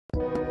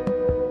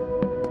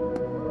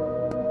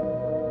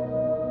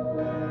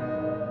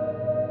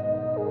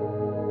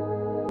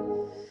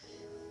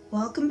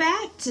Welcome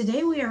back.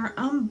 Today we are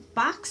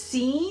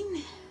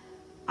unboxing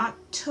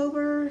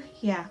October's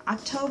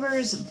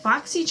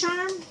Boxy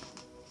Charm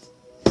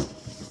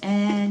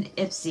and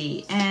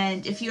Ipsy.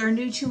 And if you are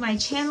new to my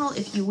channel,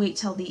 if you wait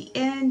till the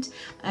end,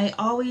 I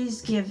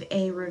always give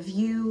a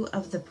review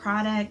of the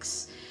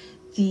products.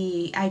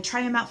 I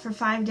try them out for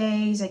 5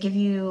 days. I give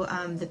you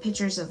the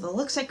pictures of the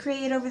looks I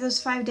create over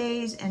those 5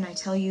 days, and I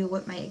tell you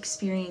what my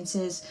experience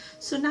is.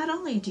 So not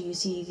only do you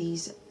see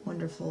these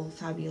wonderful,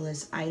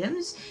 fabulous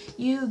items,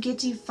 you get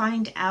to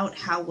find out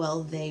how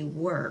well they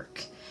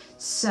work.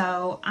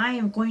 So I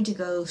am going to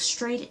go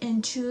straight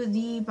into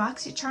the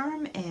Boxy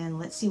Charm and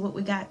let's see what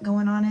we got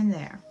going on in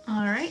there.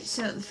 Alright,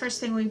 so the first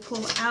thing we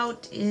pull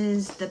out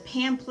is the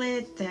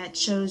pamphlet that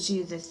shows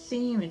you the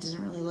theme. It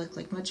doesn't really look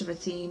like much of a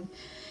theme.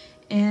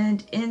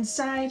 And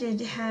inside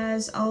it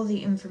has all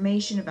the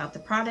information about the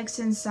products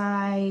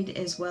inside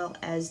as well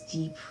as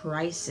the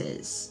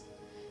prices.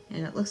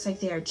 And it looks like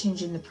they are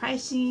changing the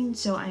pricing,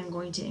 so I'm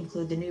going to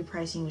include the new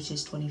pricing, which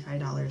is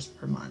 $25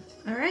 per month.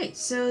 Alright,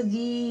 so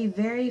the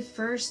very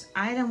first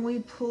item we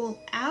pull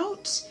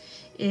out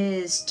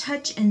is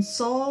Touch and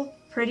Soul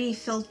Pretty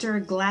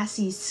Filter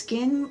Glassy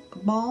Skin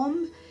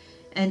Balm,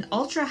 an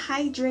ultra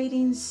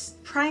hydrating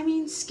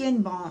priming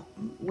skin balm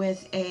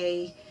with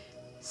a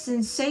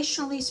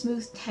sensationally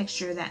smooth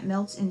texture that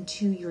melts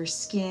into your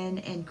skin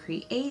and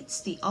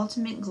creates the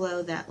ultimate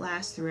glow that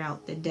lasts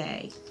throughout the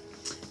day.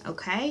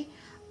 Okay,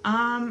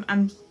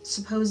 I'm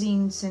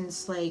supposing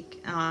since like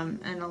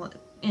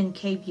in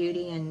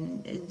K-beauty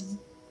and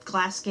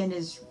glass skin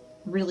is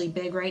really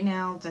big right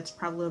now, that's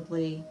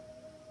probably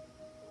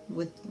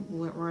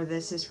where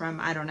this is from.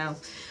 I don't know,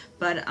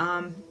 but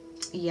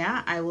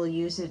yeah, I will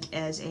use it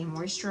as a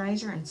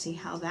moisturizer and see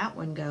how that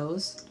one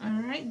goes.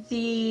 Alright,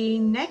 the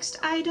next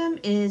item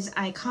is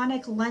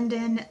Iconic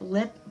London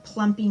Lip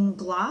Plumping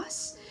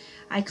Gloss.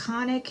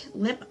 Iconic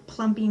lip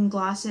plumping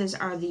glosses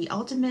are the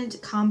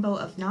ultimate combo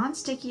of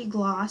non-sticky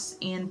gloss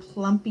and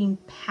plumping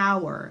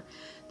power.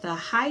 The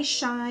high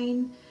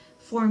shine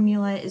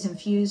formula is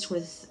infused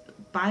with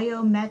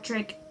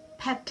biometric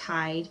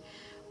peptide,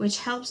 which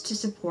helps to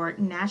support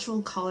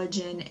natural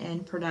collagen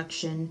and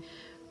production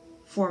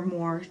for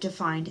more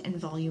defined and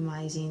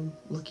volumizing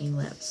looking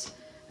lips.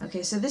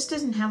 Okay, so this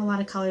doesn't have a lot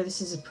of color.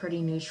 This is a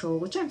pretty neutral,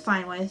 which I'm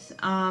fine with.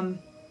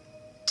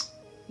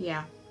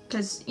 Yeah,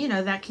 because, you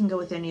know, that can go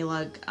with any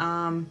look.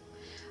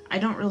 I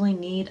don't really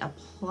need a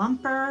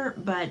plumper,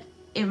 but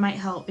it might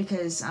help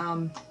because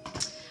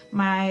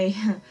my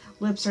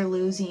lips are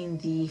losing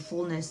the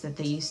fullness that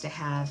they used to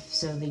have,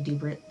 so they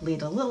do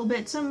bleed a little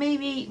bit. So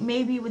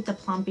maybe with the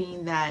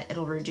plumping that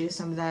it'll reduce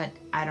some of that.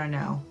 I don't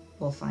know.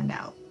 We'll find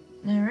out.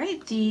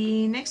 Alright,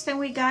 the next thing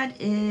we got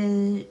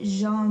is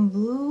Jean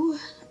Bleu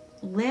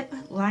Lip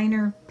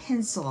Liner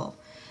Pencil.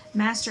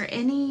 Master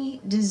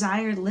any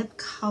desired lip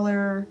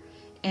color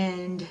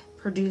and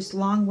produce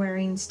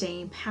long-wearing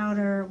staying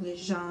powder with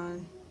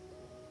Jean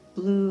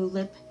Bleu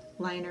Lip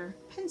Liner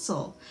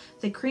Pencil.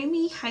 The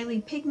creamy, highly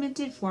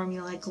pigmented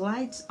formula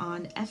glides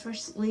on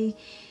effortlessly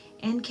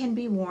and can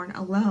be worn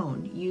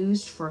alone,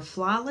 used for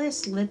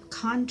flawless lip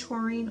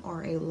contouring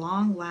or a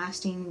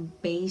long-lasting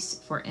base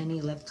for any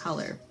lip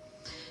color.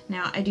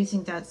 Now, I do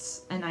think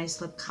that's a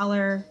nice lip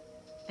color.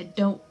 I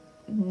don't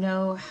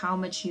know how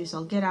much use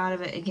I'll get out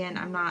of it. Again,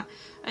 I'm not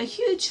a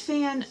huge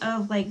fan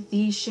of like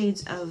these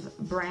shades of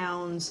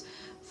browns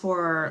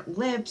for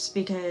lips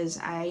because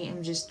I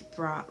am just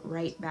brought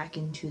right back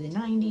into the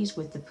 90s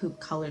with the poop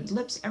colored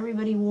lips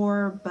everybody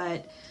wore.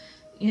 But,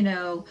 you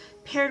know,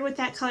 paired with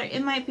that color,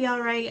 it might be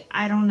all right.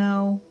 I don't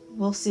know.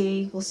 We'll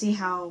see. We'll see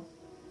how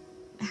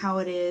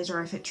it is,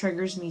 or if it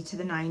triggers me to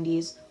the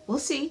 90s. We'll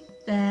see.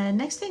 The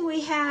next thing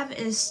we have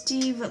is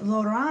Steve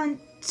Laurent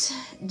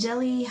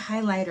Jelly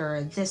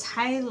Highlighter. This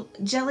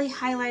jelly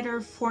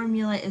highlighter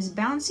formula is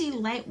bouncy,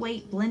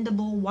 lightweight,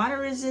 blendable, water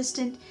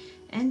resistant,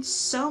 and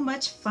so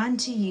much fun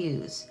to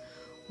use.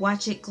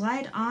 Watch it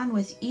glide on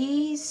with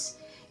ease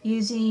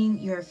using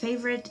your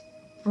favorite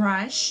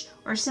brush,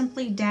 or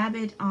simply dab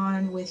it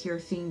on with your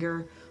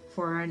finger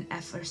for an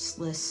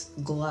effortless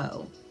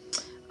glow.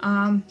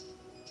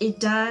 It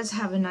does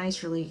have a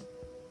nice, really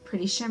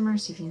pretty shimmer,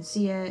 see if you can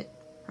see it.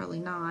 Probably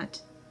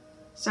not.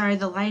 Sorry,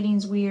 the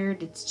lighting's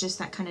weird. It's just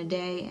that kind of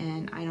day,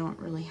 and I don't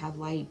really have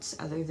lights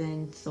other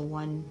than the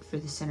one for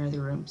the center of the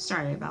room.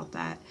 Sorry about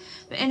that.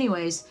 But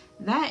anyways,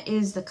 that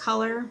is the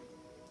color.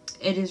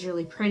 It is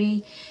really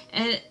pretty,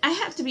 and I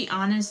have to be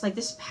honest, like,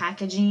 this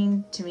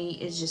packaging to me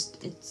is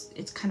just,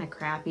 it's kind of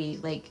crappy.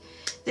 Like,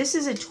 this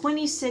is a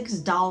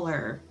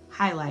 $26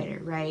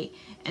 highlighter, right?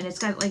 And it's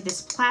got like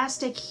this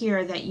plastic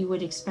here that you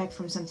would expect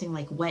from something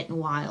like Wet n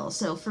Wild.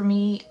 So for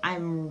me,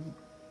 I'm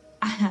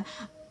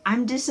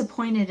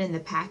disappointed in the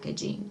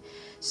packaging.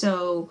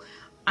 So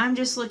I'm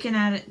just looking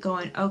at it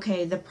going,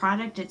 okay, the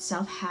product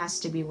itself has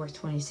to be worth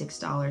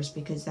 $26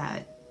 because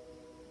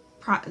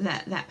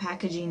that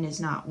packaging is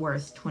not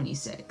worth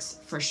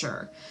 $26 for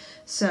sure.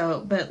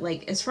 So, but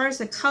like as far as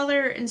the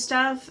color and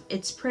stuff,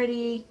 it's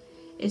pretty.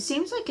 It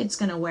seems like it's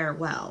gonna wear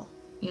well,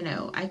 you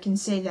know, I can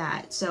say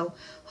that. So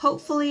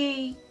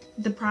hopefully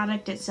the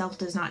product itself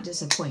does not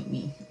disappoint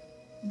me.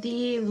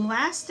 The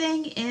last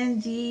thing in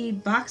the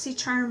Boxy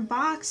Charm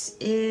box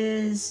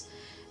is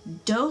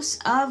Dose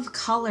of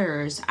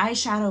Colors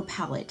eyeshadow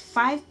palette.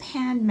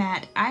 5-pan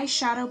matte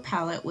eyeshadow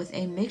palette with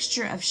a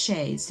mixture of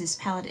shades. This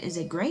palette is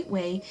a great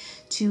way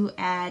to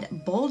add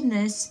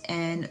boldness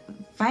and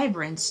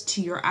vibrance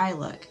to your eye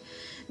look.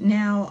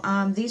 Now,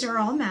 these are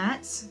all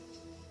mattes,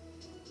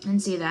 and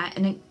see that,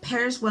 and it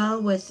pairs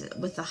well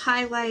with the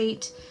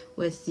highlight,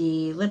 with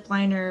the lip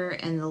liner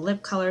and the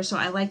lip color. So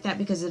I like that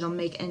because it'll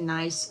make a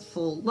nice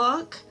full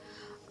look.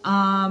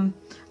 I'm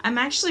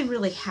actually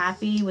really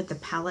happy with the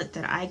palette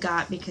that I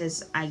got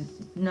because I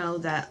know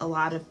that a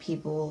lot of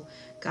people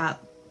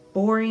got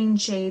boring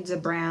shades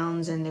of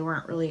browns and they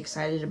weren't really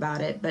excited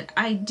about it, but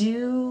I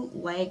do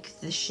like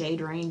the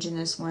shade range in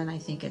this one. I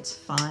think it's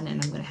fun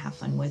and I'm going to have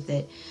fun with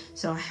it.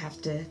 So I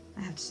have to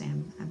say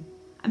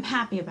I'm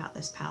happy about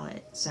this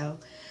palette. So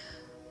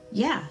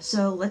yeah,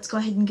 so let's go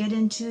ahead and get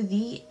into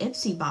the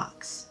Ipsy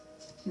box.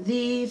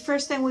 The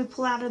first thing we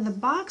pull out of the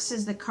box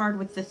is the card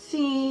with the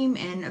theme,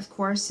 and of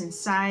course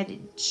inside it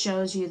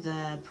shows you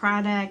the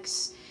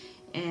products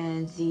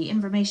and the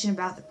information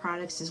about the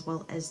products as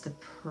well as the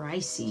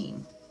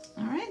pricing.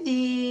 Alright,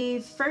 the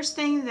first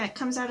thing that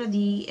comes out of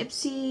the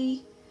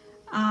Ipsy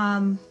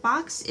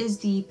box is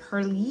the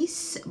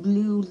Perlice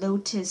Blue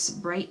Lotus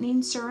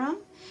Brightening Serum.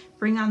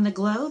 Bring on the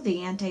glow. The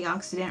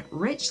antioxidant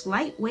rich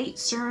lightweight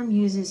serum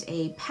uses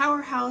a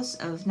powerhouse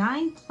of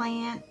 9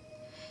 plant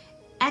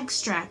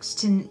extracts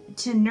to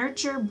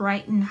nurture,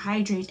 brighten,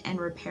 hydrate, and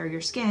repair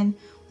your skin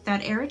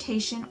without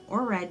irritation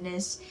or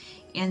redness,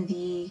 and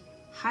the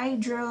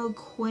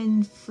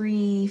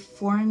hydroquin-free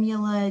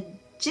formula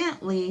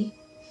gently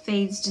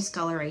fades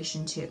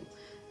discoloration too.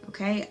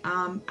 Okay,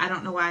 I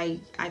don't know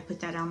why I put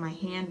that on my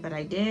hand, but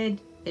I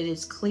did. It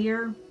is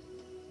clear.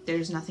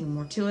 There's nothing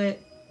more to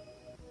it.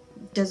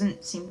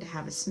 Doesn't seem to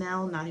have a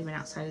smell, not even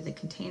outside of the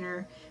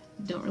container.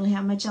 Don't really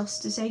have much else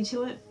to say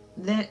to it.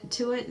 Then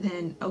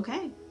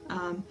okay.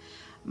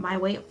 My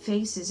white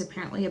face is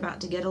apparently about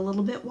to get a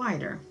little bit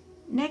wider.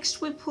 Next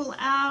we pull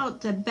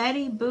out the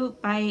Betty Boop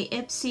by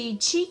Ipsy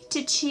Cheek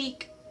to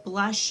Cheek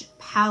Blush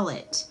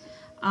Palette.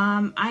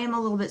 I am a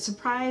little bit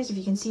surprised. If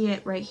you can see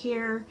it right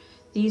here,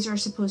 these are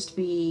supposed to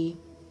be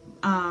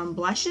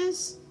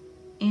blushes.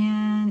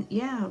 And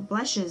yeah,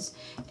 blushes.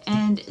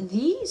 And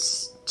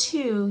these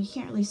two, you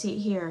can't really see it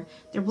here,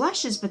 they're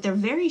blushes, but they're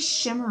very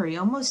shimmery,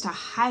 almost a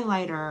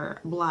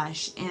highlighter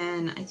blush.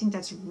 And I think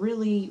that's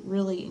really,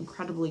 really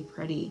incredibly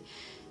pretty.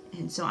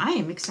 And so I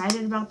am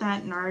excited about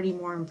that and already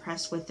more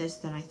impressed with this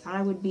than I thought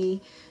I would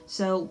be.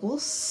 So we'll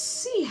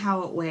see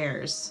how it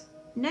wears.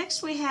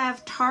 Next we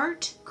have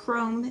Tarte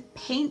Chrome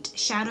Paint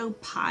Shadow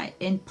Pot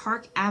in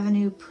Park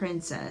Avenue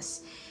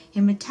Princess.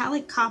 A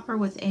metallic copper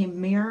with a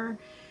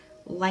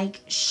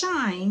mirror-like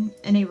shine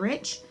and a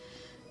rich,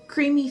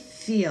 creamy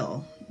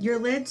feel. Your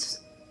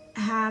lids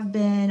have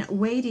been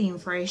waiting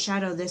for a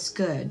shadow this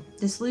good.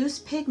 This loose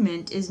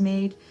pigment is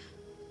made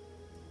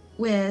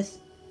with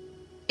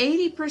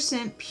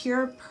 80%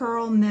 pure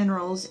pearl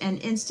minerals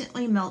and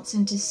instantly melts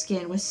into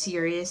skin with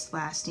serious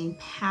lasting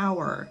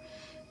power.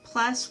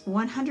 Plus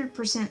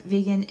 100%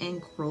 vegan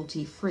and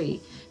cruelty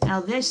free.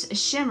 Now this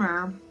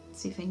shimmer,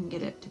 let's see if I can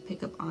get it to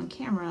pick up on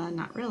camera,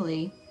 not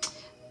really,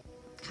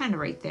 kind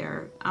of right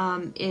there,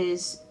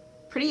 is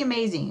pretty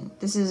amazing.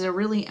 This is a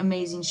really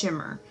amazing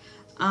shimmer.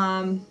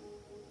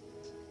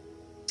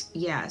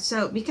 Yeah,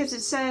 so because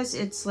it says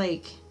it's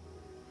like,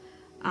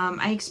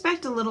 I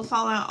expect a little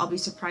fallout. I'll be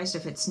surprised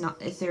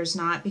if there's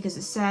not, because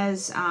it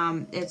says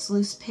it's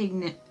loose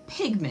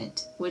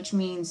pigment, which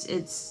means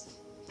it's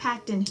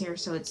packed in here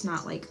so it's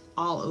not like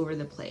all over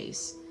the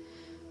place.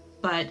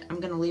 But I'm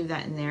gonna leave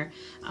that in there.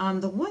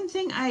 The one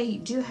thing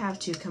I do have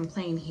to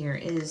complain here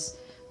is,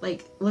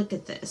 like, look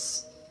at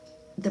this.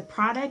 The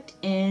product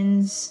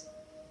ends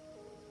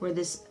where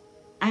this,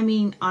 I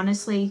mean,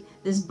 honestly,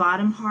 this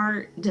bottom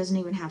heart doesn't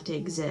even have to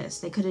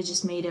exist. They could have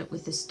just made it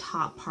with this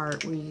top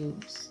part where you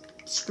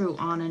screw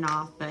on and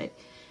off, but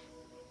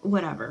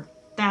whatever.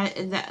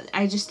 That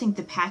I just think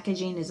the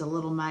packaging is a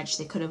little much.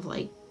 They could have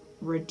like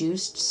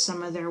reduced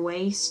some of their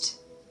waste.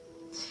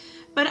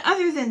 But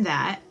other than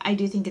that, I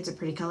do think it's a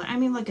pretty color. I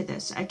mean, look at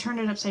this. I turned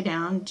it upside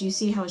down. Do you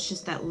see how it's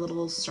just that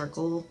little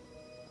circle?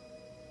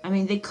 I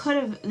mean, they could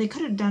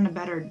have done a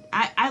better.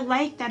 I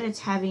like that it's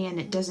heavy and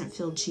it doesn't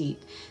feel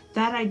cheap.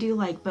 That I do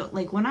like, but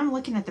like when I'm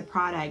looking at the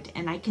product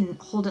and I can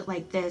hold it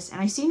like this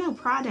and I see no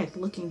product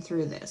looking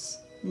through this.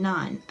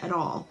 None at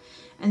all.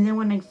 And then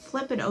when I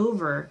flip it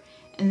over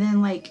and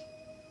then like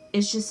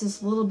it's just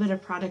this little bit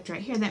of product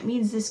right here, that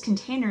means this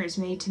container is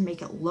made to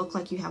make it look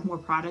like you have more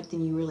product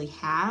than you really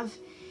have.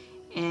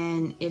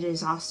 And it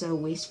is also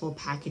wasteful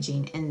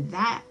packaging, and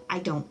that I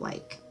don't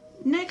like.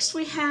 Next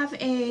we have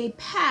a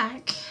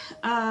pack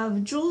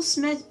of Jewel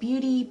Smith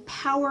Beauty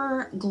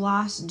Power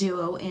Gloss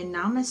Duo in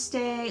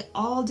Namaste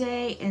All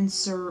Day and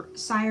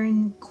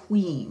Siren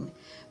Queen.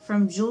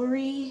 From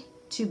Jewelry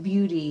to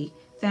Beauty,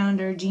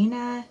 founder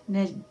Gina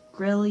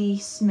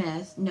Negrilli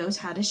Smith knows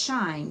how to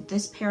shine.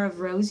 This pair of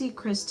rosy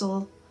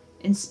crystal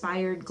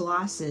inspired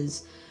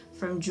glosses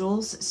from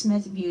Jewel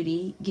Smith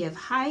Beauty give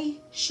high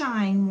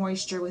shine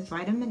moisture with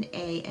vitamin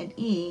A and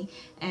E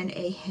and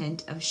a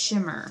hint of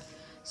shimmer.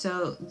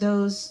 So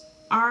those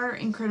are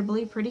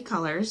incredibly pretty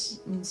colors.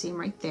 You can see them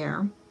right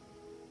there.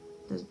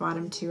 Those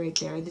bottom two right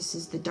there. This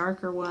is the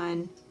darker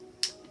one,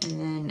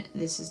 and then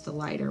this is the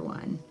lighter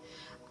one.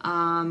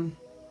 I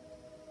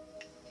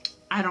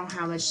don't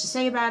have much to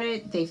say about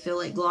it. They feel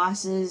like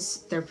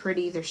glosses. They're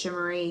pretty. They're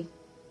shimmery.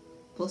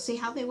 We'll see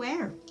how they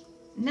wear.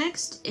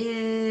 Next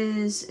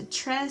is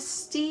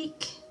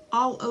Trestique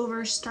All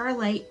Over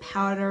Starlight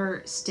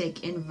Powder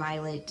Stick in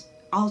Violet,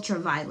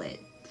 Ultraviolet.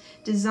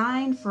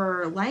 Designed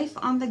for life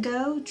on the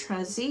go,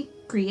 Trestique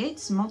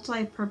creates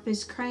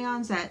multi-purpose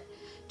crayons that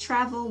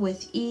travel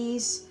with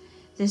ease.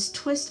 This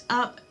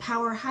twist-up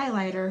power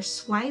highlighter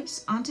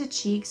swipes onto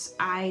cheeks,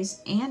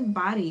 eyes, and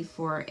body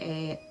for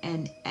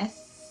an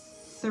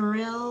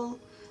ethereal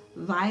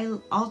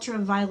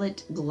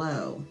ultraviolet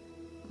glow.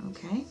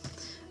 Okay.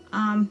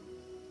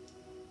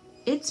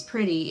 It's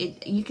pretty.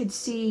 You could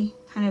see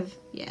kind of,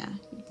 yeah,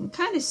 you can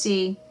kind of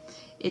see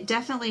it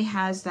definitely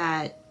has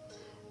that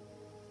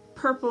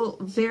purple,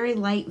 very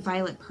light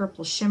violet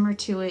purple shimmer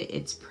to it.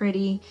 It's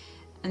pretty.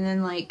 And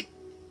then, like,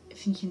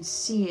 if you can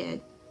see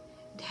it,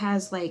 it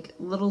has like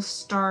little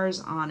stars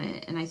on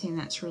it, and I think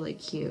that's really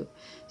cute.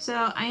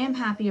 So I am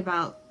happy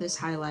about this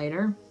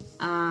highlighter.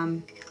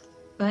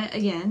 But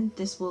again,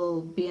 this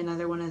will be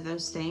another one of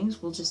those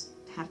things. We'll just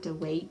have to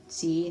wait,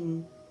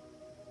 see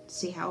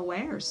how it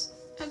wears.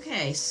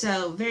 Okay,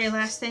 so very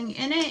last thing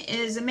in it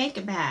is a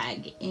makeup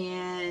bag,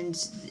 and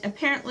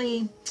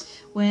apparently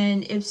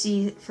when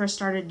Ipsy first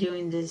started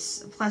doing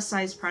this plus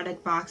size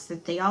product box,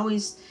 that they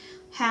always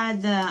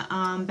had the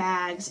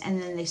bags,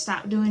 and then they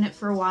stopped doing it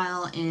for a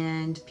while,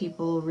 and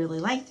people really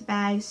liked the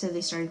bag, so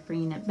they started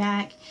bringing it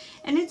back.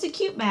 And it's a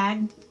cute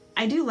bag.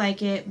 I do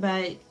like it,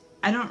 but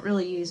I don't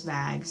really use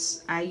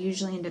bags. I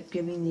usually end up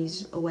giving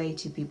these away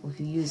to people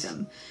who use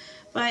them.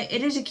 But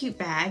it is a cute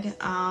bag.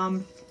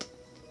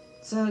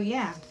 So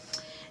yeah,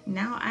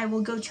 now I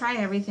will go try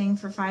everything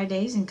for 5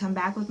 days and come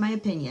back with my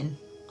opinion.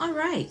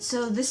 Alright,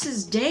 so this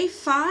is day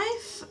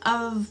 5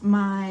 of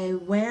my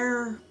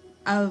wear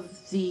of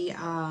the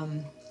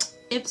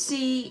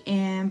Ipsy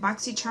and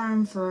Boxy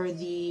Charm for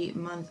the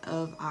month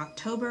of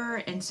October,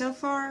 and so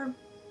far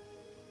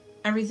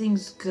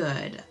everything's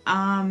good.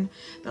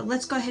 But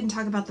let's go ahead and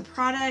talk about the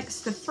products.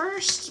 The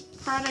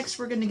first products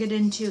we're going to get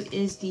into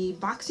is the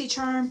Boxy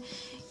Charm,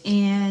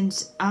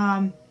 and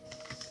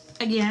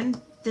again,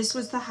 this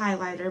was the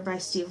highlighter by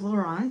Steve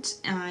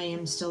Laurent. I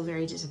am still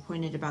very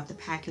disappointed about the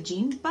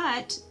packaging,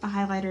 but the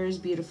highlighter is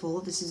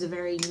beautiful. This is a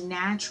very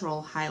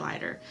natural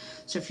highlighter.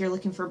 So if you're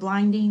looking for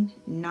blinding,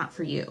 not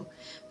for you.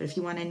 But if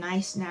you want a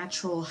nice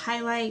natural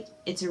highlight,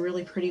 it's a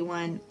really pretty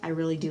one. I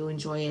really do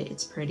enjoy it.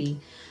 It's pretty.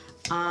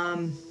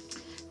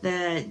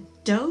 The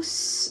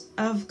Dose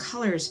of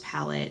Colors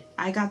palette,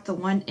 I got the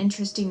one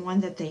interesting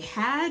one that they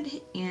had,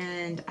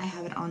 and I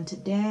have it on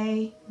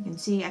today. You can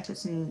see I put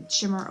some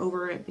shimmer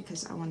over it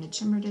because I wanted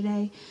shimmer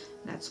today.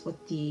 That's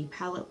what the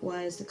palette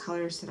was, the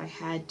colors that I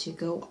had to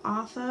go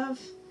off of.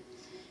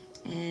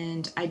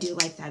 And I do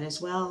like that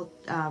as well.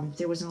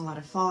 There wasn't a lot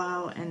of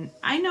fallout, and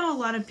I know a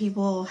lot of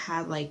people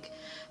had like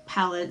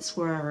palettes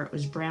where it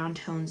was brown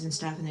tones and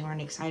stuff and they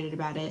weren't excited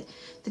about it.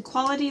 The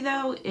quality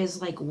though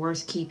is like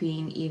worth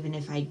keeping, even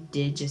if I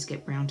did just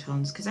get brown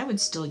tones, because I would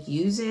still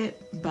use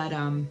it. But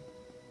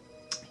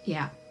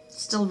yeah,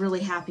 still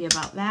really happy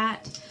about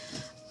that.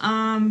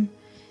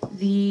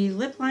 The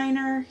lip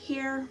liner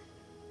here,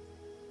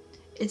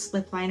 it's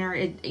lip liner.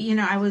 You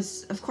know,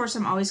 of course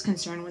I'm always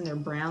concerned when they're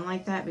brown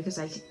like that because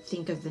I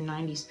think of the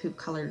 90s poop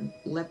colored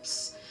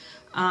lips.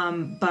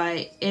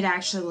 But it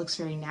actually looks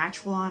very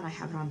natural on. I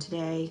have it on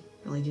today.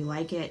 Really do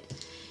like it.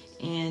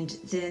 And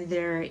then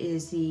there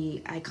is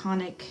the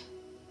iconic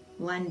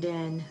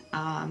London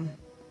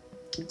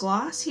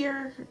gloss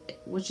here,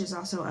 which is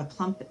also a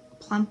plumper.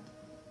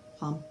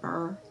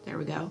 There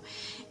we go.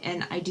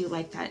 And I do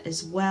like that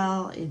as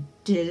well. It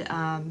did.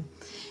 I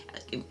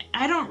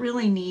don't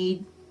really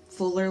need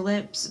fuller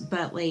lips,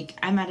 but like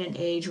I'm at an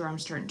age where I'm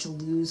starting to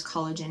lose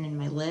collagen in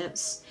my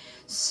lips,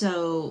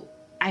 so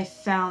I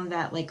found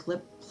that like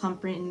lip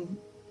plumping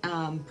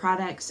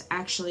products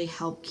actually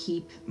help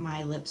keep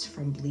my lips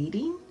from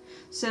bleeding.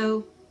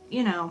 So,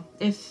 you know,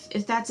 if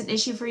that's an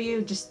issue for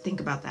you, just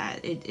think about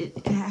that.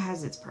 It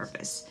has its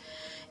purpose.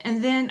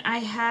 And then I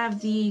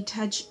have the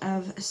Touch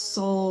of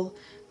Soul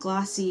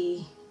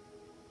Glossy,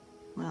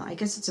 well, I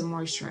guess it's a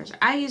moisturizer.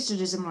 I used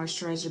it as a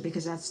moisturizer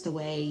because that's the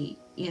way,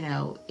 you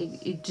know,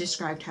 it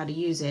described how to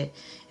use it.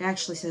 It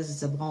actually says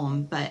it's a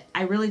balm, but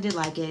I really did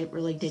like it. It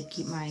really did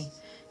keep my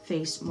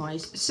face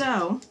moist.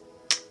 So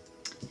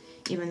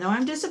Even though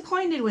I'm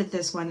disappointed with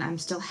this one, I'm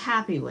still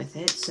happy with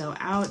it. So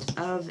out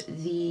of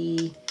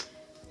the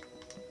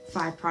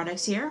 5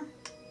 products here,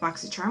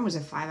 Boxy Charm was a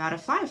 5 out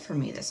of 5 for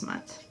me this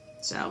month.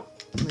 So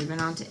moving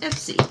on to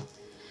Ipsy.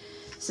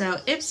 So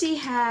Ipsy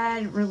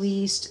had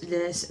released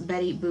this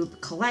Betty Boop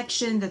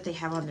collection that they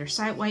have on their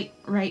site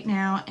right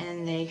now,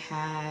 and they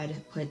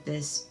had put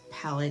this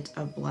palette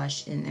of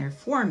blush in there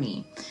for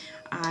me.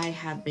 I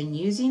have been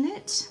using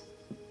it.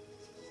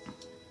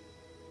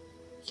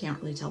 Can't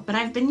really tell, but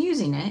I've been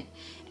using it,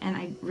 and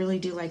I really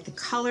do like the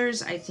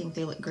colors. I think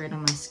they look great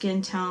on my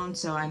skin tone,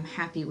 so I'm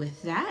happy with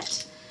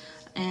that.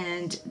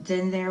 And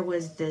then there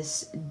was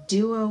this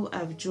duo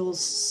of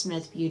Jules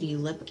Smith Beauty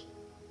lip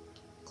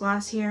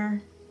gloss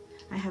here.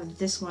 I have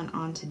this one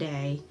on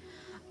today.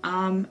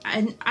 And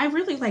I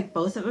really like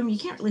both of them. You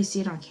can't really see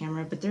it on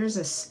camera, but there's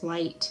a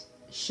slight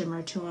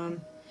shimmer to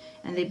them.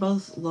 And they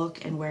both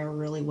look and wear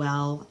really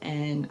well,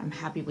 and I'm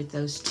happy with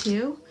those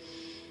two.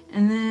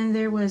 And then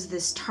there was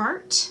this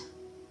Tarte,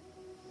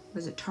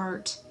 was it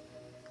Tarte?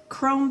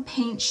 Chrome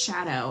Paint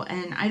Shadow.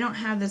 And I don't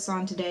have this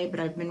on today, but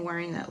I've been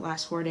wearing that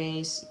last 4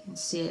 days. You can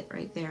see it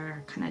right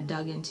there, kind of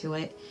dug into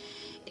it.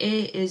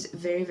 It is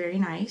very, very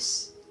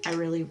nice. I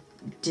really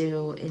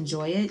do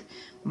enjoy it.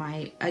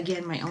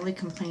 Again, my only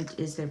complaint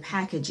is their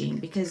packaging,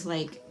 because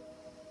like,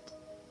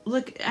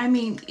 look, I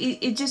mean,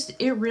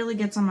 it really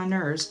gets on my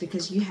nerves,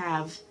 because you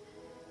have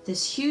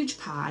this huge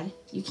pod.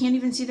 You can't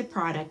even see the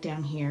product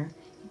down here.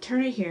 You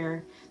turn it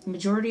here, the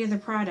majority of the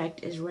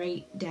product is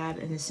right dab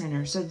in the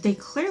center. So they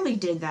clearly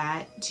did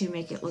that to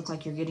make it look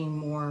like you're getting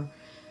more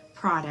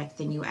product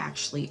than you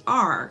actually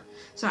are.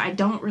 So I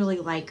don't really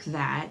like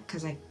that,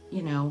 because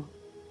you know,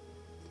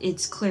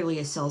 it's clearly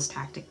a sales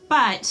tactic,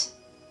 but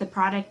the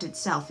product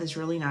itself is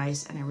really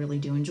nice, and I really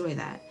do enjoy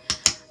that.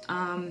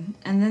 And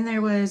then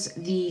there was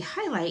the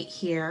highlight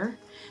here,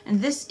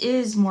 and this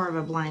is more of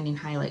a blinding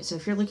highlight. So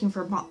if you're looking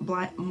for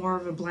more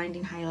of a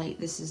blinding highlight,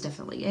 this is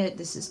definitely it.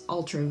 This is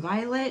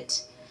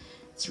Ultraviolet.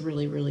 It's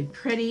really, really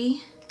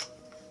pretty,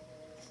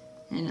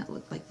 and it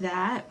looked like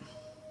that.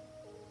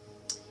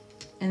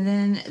 And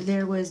then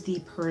there was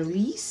the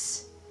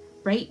Perlice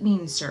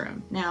Brightening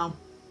Serum. Now,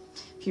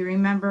 if you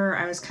remember,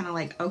 I was kind of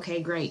like,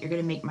 okay, great, you're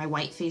going to make my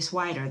white face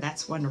whiter.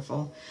 That's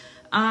wonderful.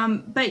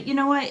 But you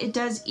know what? It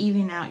does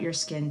even out your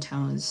skin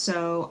tones.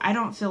 So I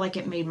don't feel like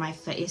it made my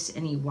face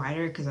any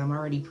whiter, because I'm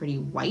already pretty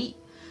white.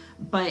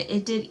 But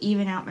it did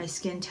even out my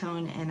skin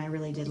tone, and I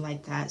really did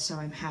like that. So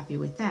I'm happy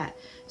with that.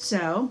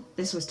 So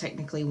this was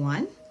technically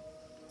 1,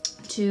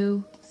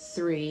 2,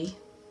 3,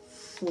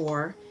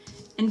 4,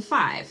 and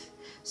 5.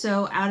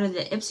 So out of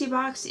the Ipsy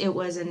box, it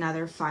was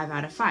another 5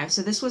 out of 5.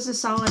 So this was a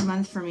solid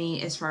month for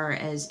me as far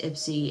as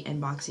Ipsy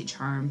and Boxy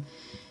Charm.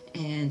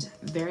 And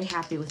very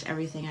happy with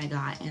everything I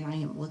got, and I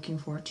am looking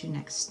forward to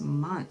next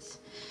month.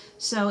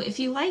 So if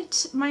you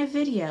liked my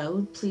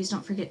video, please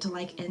don't forget to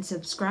like and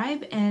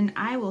subscribe, and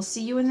I will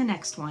see you in the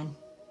next one.